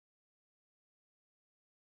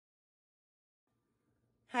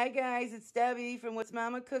Hi guys, it's Debbie from What's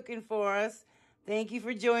Mama Cooking For Us. Thank you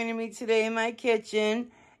for joining me today in my kitchen.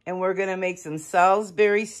 And we're going to make some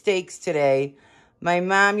Salisbury steaks today. My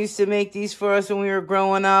mom used to make these for us when we were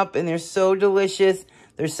growing up, and they're so delicious.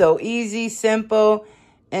 They're so easy, simple,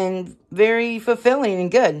 and very fulfilling and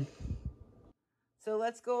good. So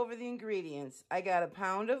let's go over the ingredients. I got a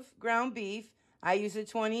pound of ground beef. I use a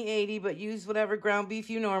 20/80, but use whatever ground beef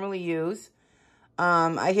you normally use.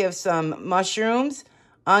 I have some mushrooms,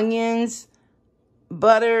 onions,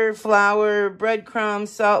 butter, flour,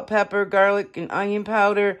 breadcrumbs, salt, pepper, garlic, and onion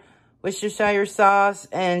powder, Worcestershire sauce,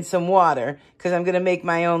 and some water, because I'm going to make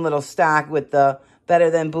my own little stock with the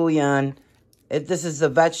better than bouillon. This is a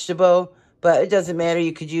vegetable, but it doesn't matter.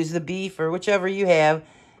 You could use the beef or whichever you have.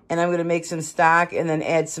 And I'm going to make some stock and then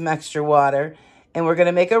add some extra water. And we're going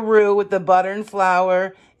to make a roux with the butter and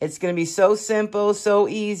flour. It's going to be so simple, so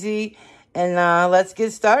easy. And let's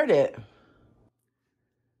get started.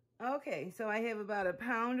 Okay, so I have about a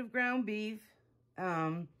pound of ground beef.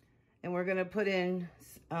 And we're going to put in,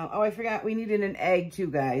 oh, I forgot, we needed an egg too,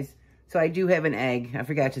 guys. So I do have an egg. I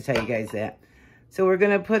forgot to tell you guys that. So we're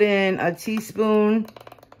going to put in a teaspoon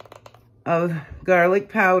of garlic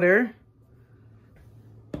powder,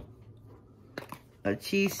 a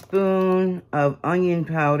teaspoon of onion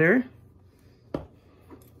powder,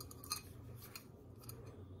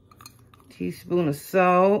 teaspoon of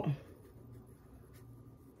salt,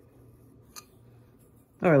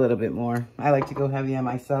 or a little bit more. I like to go heavy on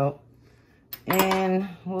my salt. And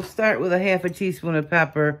we'll start with a half a teaspoon of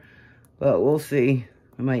pepper, but we'll see.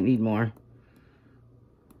 I might need more.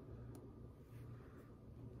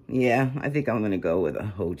 Yeah, I think I'm going to go with a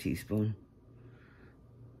whole teaspoon.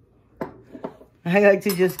 I like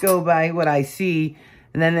to just go by what I see,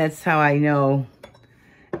 and then that's how I know.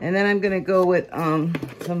 And then I'm going to go with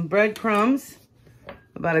some breadcrumbs,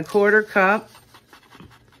 about a 1/4 cup.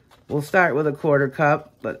 We'll start with a 1/4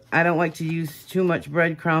 cup, but I don't like to use too much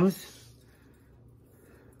breadcrumbs.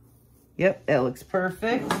 Yep, that looks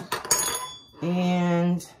perfect.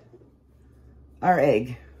 And our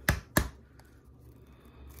egg.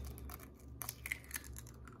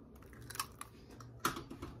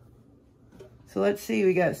 So let's see,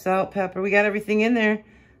 we got salt, pepper, we got everything in there.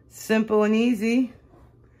 Simple and easy.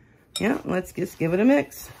 Yeah, let's just give it a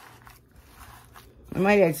mix. I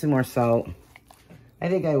might add some more salt. I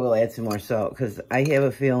think I will add some more salt because I have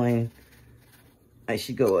a feeling I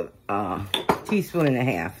should go with a teaspoon and a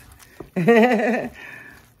half.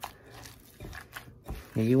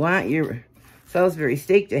 You want your Salisbury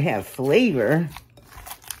steak to have flavor.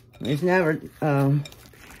 There's never, not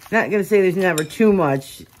gonna say there's never too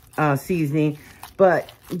much seasoning,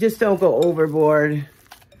 but just don't go overboard,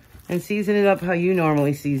 and season it up how you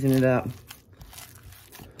normally season it up.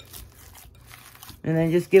 And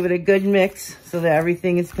then just give it a good mix so that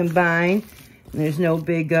everything is combined and there's no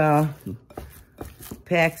big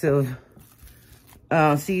packs of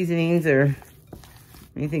seasonings or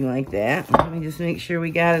anything like that. Let me just make sure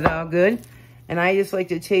we got it all good. And I just like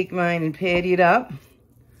to take mine and patty it up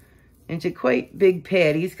into quite big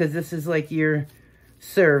patties, because this is like your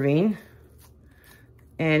serving.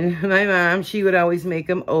 And my mom, she would always make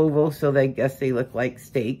them oval, so I guess they look like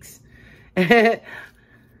steaks.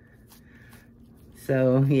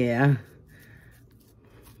 So yeah.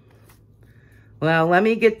 Well, let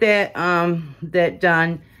me get that that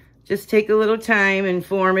done. Just take a little time and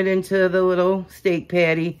form it into the little steak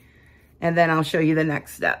patty, and then I'll show you the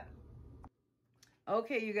next step.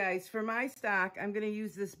 Okay, you guys, for my stock, I'm going to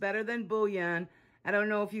use this Better Than Bouillon. I don't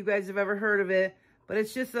know if you guys have ever heard of it, but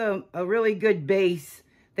it's just a really good base.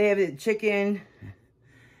 They have the chicken,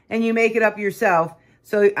 and you make it up yourself.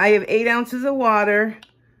 So I have 8 ounces of water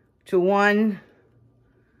to 1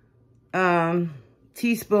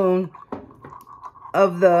 teaspoon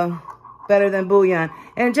of the Better Than Bouillon.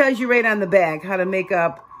 And it tells you right on the back how to make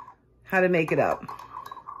it up.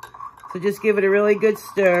 So just give it a really good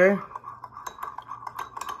stir.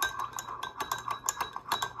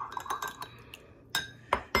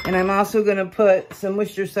 And I'm also going to put some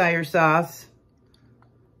Worcestershire sauce,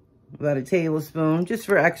 about a tablespoon, just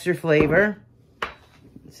for extra flavor.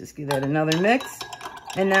 Let's just give that another mix.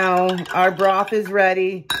 And now our broth is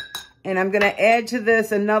ready. And I'm going to add to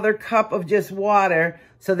this another cup of just water,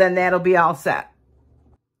 so then that'll be all set.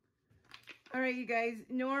 All right, you guys,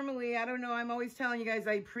 normally, I don't know, I'm always telling you guys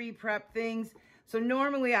I pre-prep things. So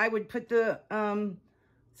normally I would put the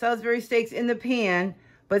Salisbury steaks in the pan,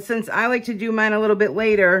 but since I like to do mine a little bit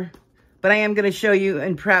later, but I am going to show you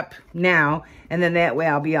and prep now, and then that way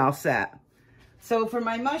I'll be all set. So for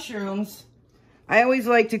my mushrooms, I always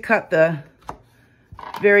like to cut the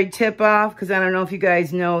very tip off, because I don't know if you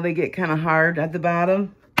guys know, they get kind of hard at the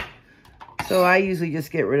bottom. So I usually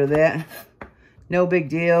just get rid of that. No big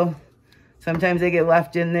deal. Sometimes they get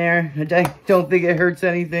left in there. I don't think it hurts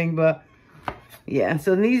anything, but yeah.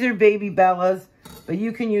 So these are baby bellas, but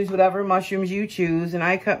you can use whatever mushrooms you choose. And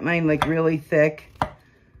I cut mine like really thick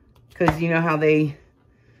because you know how they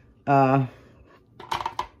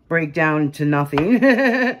break down to nothing.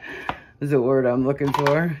 Is the word I'm looking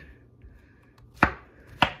for.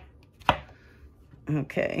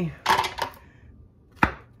 Okay.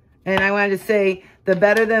 And I wanted to say, the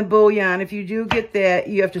better than bouillon, if you do get that,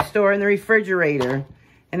 you have to store in the refrigerator.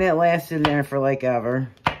 And it lasts in there for like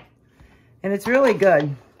ever. And it's really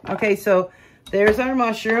good. Okay, so there's our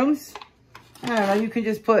mushrooms. I don't know, you can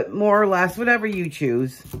just put more or less, whatever you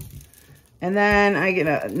choose. And then I get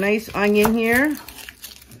a nice onion here.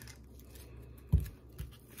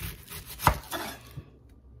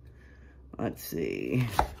 Let's see.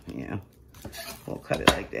 Yeah, we'll cut it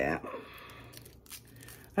like that.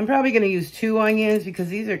 I'm probably going to use 2 onions because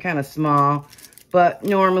these are kind of small. But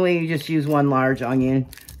normally you just use 1 large onion.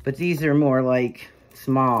 But these are more like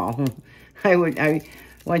small.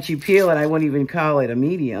 Once you peel it, I wouldn't even call it a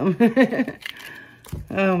medium.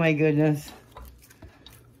 Oh my goodness.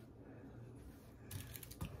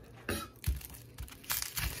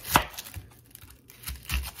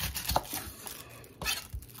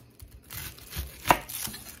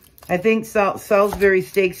 I think Salisbury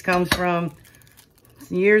Steaks comes from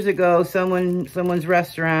years ago, someone's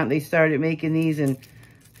restaurant. They started making these, and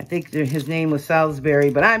I think his name was Salisbury,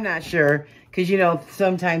 but I'm not sure because, you know,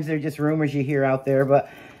 sometimes they're just rumors you hear out there. But,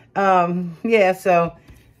 yeah, so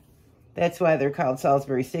that's why they're called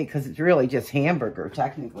Salisbury Steak, because it's really just hamburger,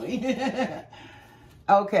 technically.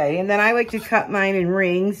 Okay, and then I like to cut mine in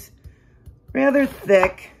rings, rather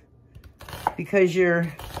thick, because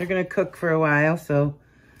they're going to cook for a while. So,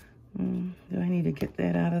 do I need to get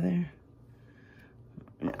that out of there?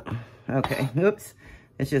 No. Okay, oops.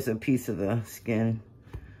 It's just a piece of the skin.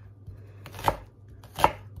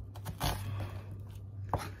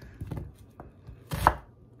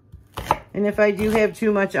 And if I do have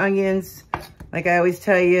too much onions, like I always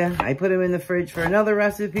tell you, I put them in the fridge for another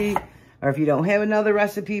recipe. Or if you don't have another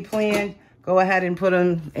recipe planned, go ahead and put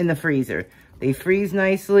them in the freezer. They freeze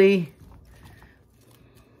nicely.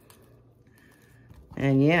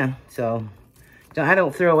 And yeah, so I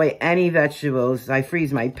don't throw away any vegetables. I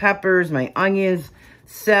freeze my peppers, my onions,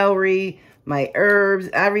 celery, my herbs,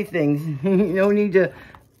 everything. You don't need to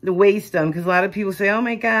waste them, because a lot of people say, oh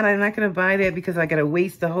my God, I'm not going to buy that because I got to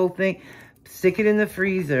waste the whole thing. Stick it in the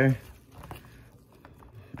freezer.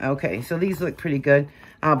 Okay, so these look pretty good.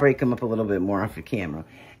 I'll break them up a little bit more off the camera.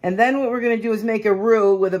 And then what we're going to do is make a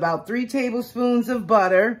roux with about 3 tablespoons of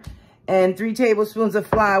butter and 3 tablespoons of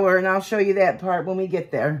flour, and I'll show you that part when we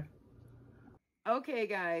get there. Okay,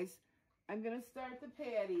 guys, I'm going to start the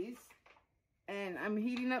patties, and I'm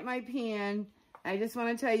heating up my pan. I just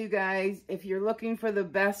want to tell you guys, if you're looking for the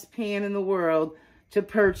best pan in the world to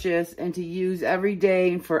purchase and to use every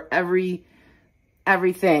day and for everything,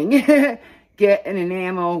 get an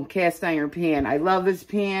enamel cast iron pan. I love this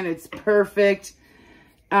pan. It's perfect.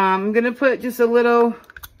 I'm going to put just a little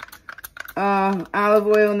olive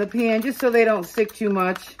oil in the pan just so they don't stick too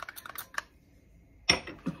much.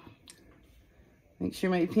 Make sure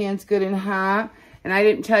my pan's good and hot. And I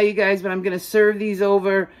didn't tell you guys, but I'm going to serve these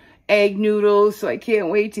over egg noodles, so I can't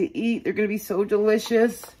wait to eat. They're going to be so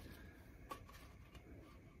delicious.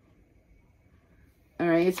 All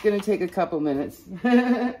right, it's going to take a couple minutes.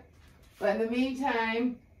 But in the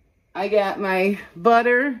meantime, I got my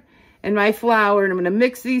butter and my flour, and I'm going to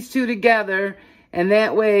mix these two together. And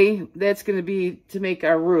that way, that's going to be to make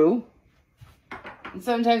our roux. And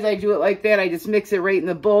sometimes I do it like that. I just mix it right in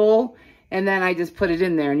the bowl, and then I just put it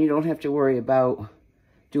in there, and you don't have to worry about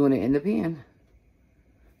doing it in the pan.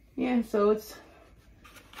 Yeah, so it's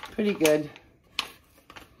pretty good.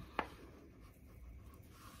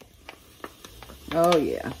 Oh,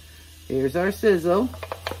 yeah. Here's our sizzle.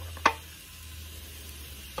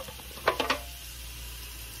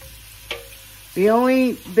 The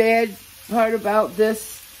only bad part about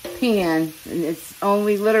this pan, and it's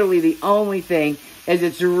only literally the only thing, is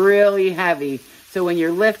it's really heavy. So when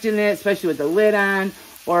you're lifting it, especially with the lid on,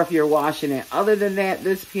 or if you're washing it. Other than that,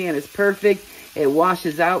 this pan is perfect. It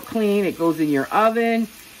washes out clean. It goes in your oven.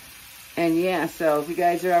 And yeah, so if you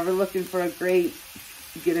guys are ever looking for a great,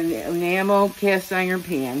 get an enamel cast iron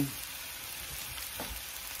pan.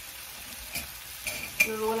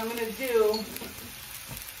 So what I'm going to do,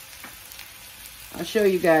 I'll show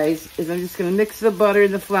you guys, is I'm just going to mix the butter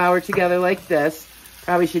and the flour together like this.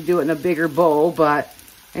 Probably should do it in a bigger bowl,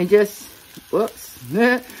 and just, whoops,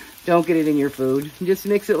 don't get it in your food. Just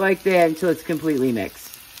mix it like that until it's completely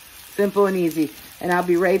mixed. Simple and easy. And I'll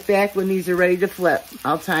be right back when these are ready to flip.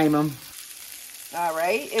 I'll time them. All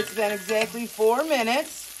right, it's been exactly 4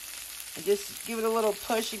 minutes. And just give it a little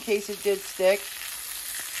push in case it did stick.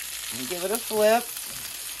 And give it a flip.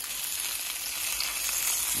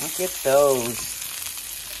 Look at those.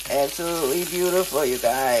 Absolutely beautiful, you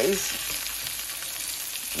guys.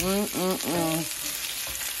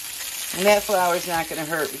 And that flour's not going to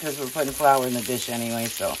hurt because we're putting flour in the dish anyway,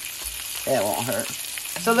 so that won't hurt.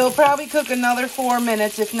 So they'll probably cook another 4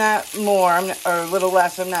 minutes, if not more, or a little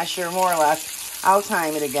less, I'm not sure, more or less. I'll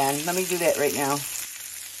time it again. Let me do that right now.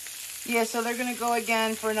 Yeah, so they're going to go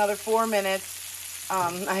again for another 4 minutes.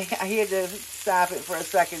 I had to stop it for a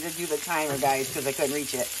second to do the timer, guys, because I couldn't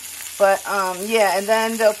reach it. But, yeah, and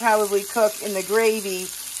then they'll probably cook in the gravy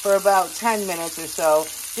for about 10 minutes or so,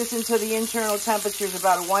 just until the internal temperature is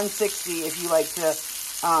about 160 if you like to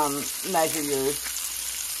measure yours.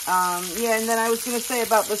 Yeah, and then I was going to say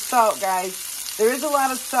about the salt, guys. There is a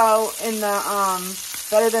lot of salt in the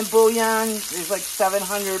Better Than Bouillon. There's like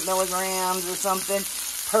 700 milligrams or something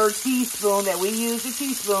per teaspoon that we use a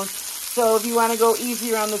teaspoon. So if you want to go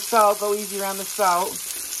easier on the salt, go easier on the salt.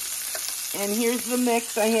 And here's the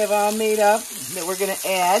mix I have all made up that we're going to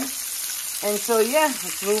add. And so, yeah,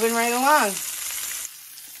 it's moving right along.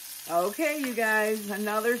 Okay, you guys,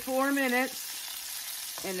 another 4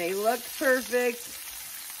 minutes. And they look perfect.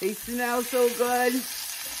 They smell so good.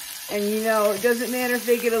 And, you know, it doesn't matter if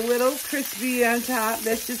they get a little crispy on top.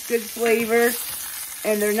 That's just good flavor.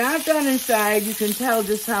 And they're not done inside. You can tell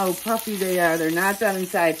just how puffy they are. They're not done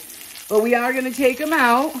inside. But we are going to take them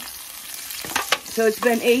out. So it's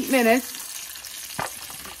been 8 minutes.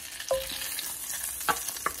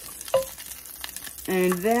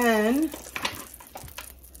 And then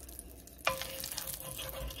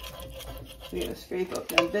we gotta scrape up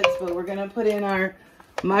them bits, but we're gonna put in our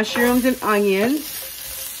mushrooms and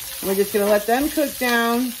onions. We're just gonna let them cook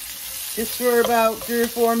down just for about 3 or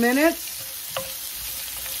 4 minutes.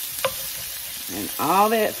 And all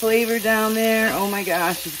that flavor down there, oh my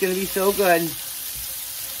gosh, it's gonna be so good.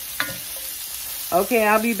 Okay,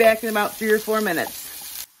 I'll be back in about 3 or 4 minutes.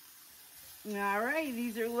 All right,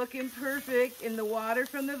 these are looking perfect, and the water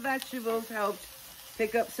from the vegetables helped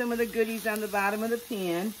pick up some of the goodies on the bottom of the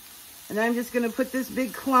pan. And I'm just going to put this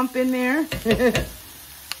big clump in there.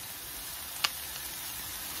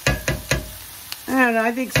 I don't know,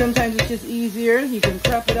 I think sometimes it's just easier. You can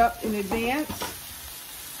prep it up in advance.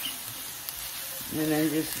 And then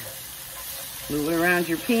just move it around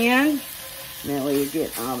your pan. And that way you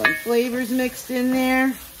get all the flavors mixed in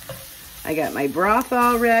there. I got my broth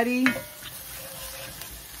all ready.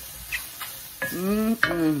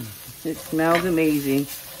 It smells amazing.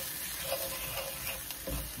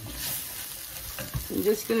 I'm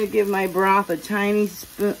just going to give my broth a tiny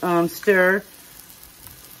stir.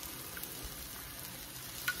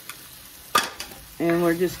 And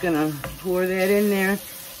we're just going to pour that in there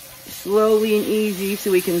slowly and easy so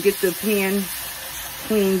we can get the pan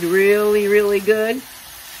cleaned really, really good.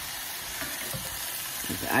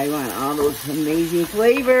 I want all those amazing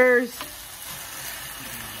flavors.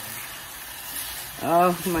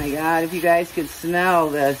 Oh my God, if you guys could smell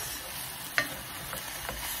this.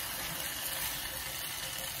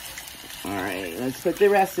 All right, let's put the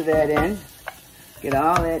rest of that in. Get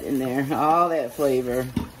all that in there, all that flavor.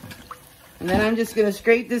 And then I'm just gonna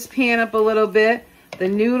scrape this pan up a little bit. The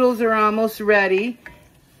noodles are almost ready.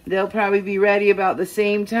 They'll probably be ready about the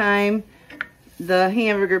same time the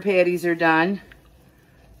hamburger patties are done.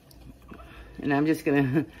 And I'm just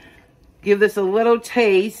gonna give this a little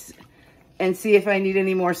taste and see if I need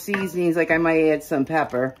any more seasonings, like I might add some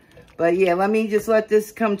pepper. But yeah, let me just let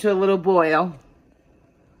this come to a little boil.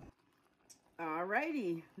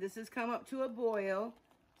 Alrighty, this has come up to a boil.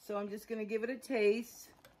 So I'm just gonna give it a taste.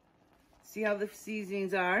 See how the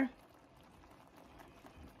seasonings are.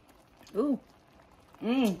 Ooh,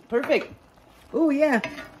 perfect. Ooh, yeah.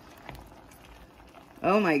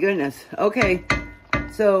 Oh my goodness. Okay,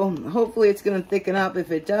 so hopefully it's gonna thicken up. If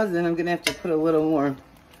it doesn't, I'm gonna have to put a little more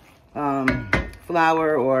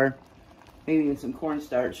flour or maybe even some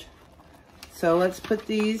cornstarch. So let's put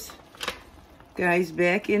these guys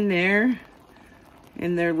back in their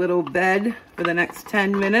little bed for the next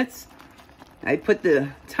 10 minutes. I put the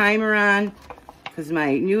timer on because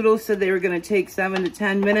my noodles said they were going to take 7 to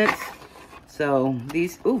 10 minutes. So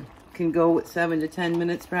these can go with 7 to 10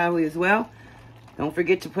 minutes probably as well. Don't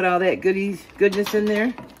forget to put all that goodness in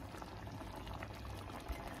there.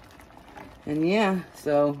 And yeah,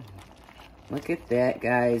 so look at that,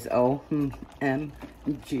 guys. OMG.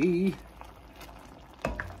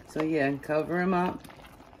 So yeah, cover them up.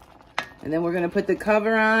 And then we're going to put the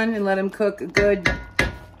cover on and let them cook a good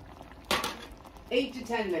 8 to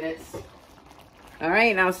 10 minutes. All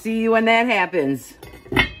right, and I'll see you when that happens.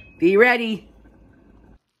 Be ready.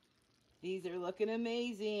 These are looking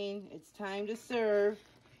amazing. It's time to serve.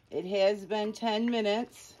 It has been 10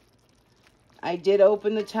 minutes. I did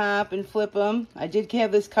open the top and flip them. I did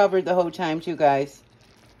have this covered the whole time too, guys.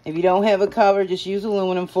 If you don't have a cover, just use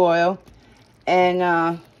aluminum foil.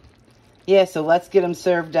 And yeah, so let's get them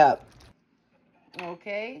served up.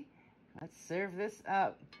 Okay, let's serve this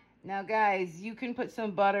up. Now guys, you can put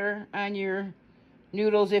some butter on your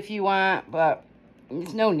noodles if you want, but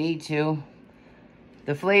there's no need to.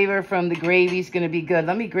 The flavor from the gravy is going to be good.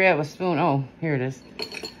 Let me grab a spoon. Oh, here it is.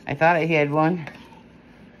 I thought I had one.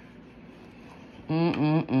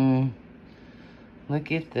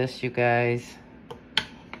 Look at this, you guys.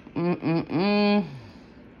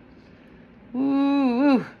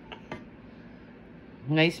 Ooh.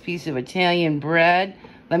 Nice piece of Italian bread.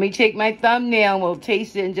 Let me take my thumbnail and we'll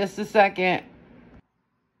taste it in just a second.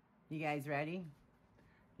 You guys ready?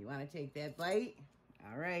 You want to take that bite?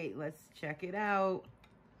 All right, let's check it out.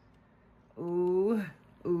 Ooh,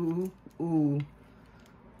 ooh, ooh.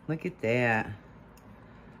 Look at that.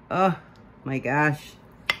 Oh, my gosh.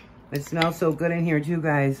 It smells so good in here too,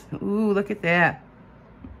 guys. Ooh, look at that.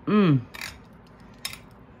 Get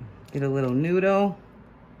a little noodle.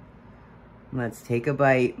 Let's take a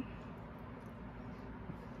bite.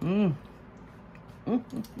 Very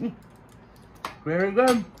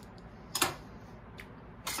good.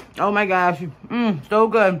 Oh my gosh. So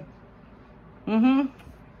good.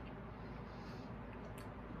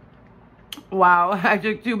 Wow, I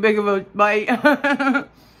took too big of a bite.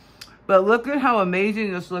 But look at how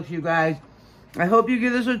amazing this looks, you guys. I hope you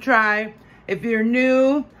give this a try. If you're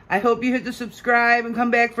new, I hope you hit the subscribe and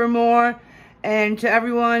come back for more. And to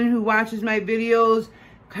everyone who watches my videos,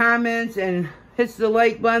 comments, and hits the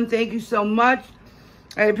like button, thank you so much.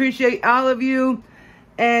 I appreciate all of you.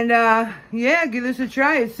 And yeah, give this a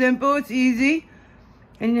try. It's simple, it's easy,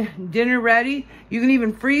 and dinner ready. You can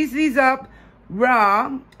even freeze these up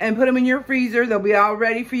raw and put them in your freezer. They'll be all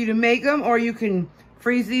ready for you to make them, or you can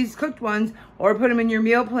freeze these cooked ones or put them in your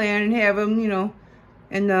meal plan and have them, you know,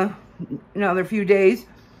 in another few days.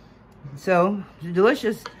 So it's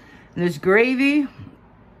delicious. And this gravy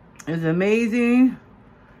is amazing.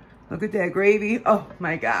 Look at that gravy. Oh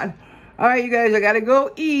my God. All right, you guys, I gotta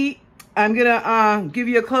go eat. I'm gonna give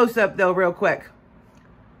you a close-up though real quick.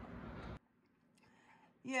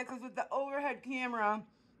 Yeah, because with the overhead camera,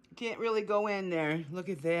 you can't really go in there. Look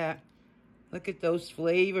at that. Look at those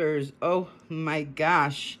flavors. Oh my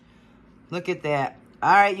gosh. Look at that.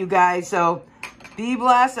 All right, you guys, so be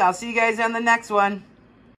blessed. I'll see you guys on the next one.